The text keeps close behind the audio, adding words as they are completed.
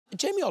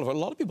Jamie Oliver, a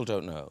lot of people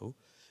don't know,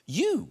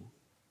 you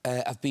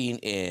have been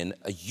in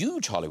a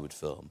huge Hollywood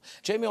film.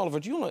 Jamie Oliver,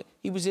 do you know,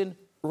 he was in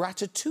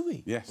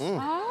Ratatouille. Yes.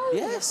 Oh.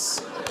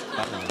 Yes.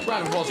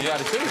 Round of applause for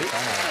Ratatouille.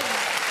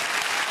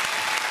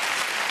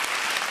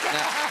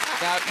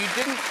 Now,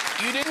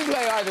 you didn't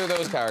play either of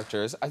those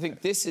characters. I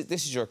think this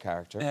is your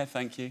character. Yeah,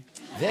 thank you.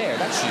 There,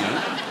 that's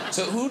you.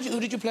 So who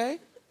did you play?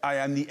 I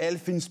am the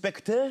elf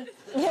inspector.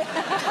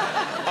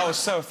 I was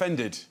so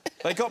offended.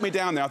 They got me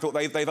down there. I thought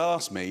they've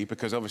asked me,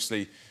 because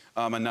obviously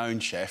I'm a known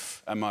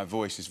chef and my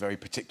voice is very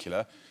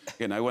particular.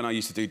 You know, when I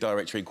used to do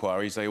director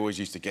inquiries, they always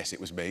used to guess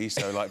it was me,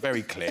 so, like,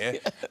 very clear.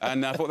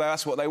 And I thought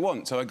that's what they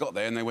want. So I got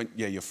there and they went,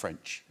 yeah, you're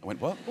French. I went,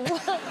 what?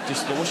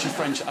 Just, well, what's your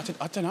French?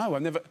 I don't know,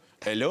 I've never...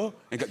 Hello?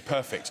 And got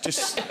perfect.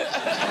 Just...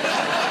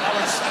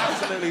 I was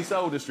absolutely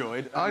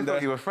soul-destroyed. I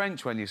thought you were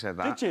French when you said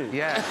that. Did you?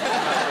 Yeah.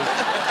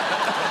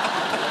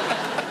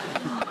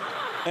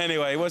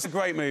 Anyway, it was a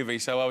great movie,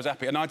 so I was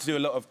happy. And I had to do a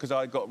lot of... Because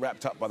I got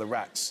wrapped up by the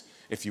rats,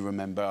 if you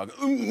remember. I go,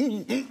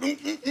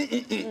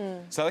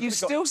 so you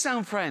still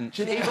sound French,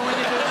 even when you do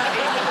that.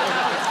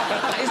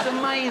 That is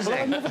amazing.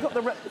 Well, I never got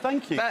the...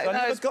 Thank you. That, I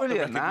never is got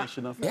brilliant, the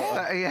recognition of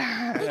that.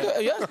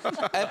 Yeah.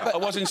 I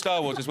was in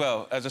Star Wars as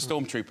well, as a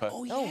stormtrooper.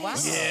 Oh, yes. Oh, wow.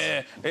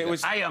 Yeah, it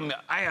was... I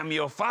am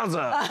your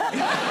father.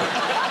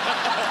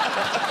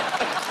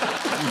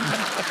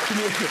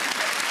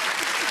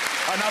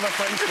 Another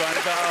French one.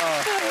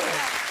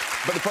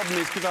 But the problem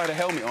is, because I had a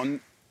helmet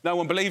on, no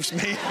one believes me.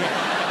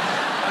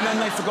 And then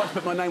they forgot to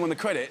put my name on the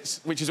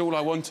credits, which is all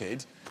I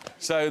wanted.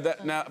 So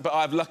that now... But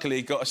I've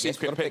luckily got a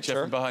secret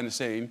picture from behind the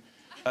scene.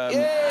 There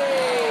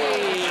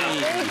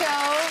you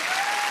go.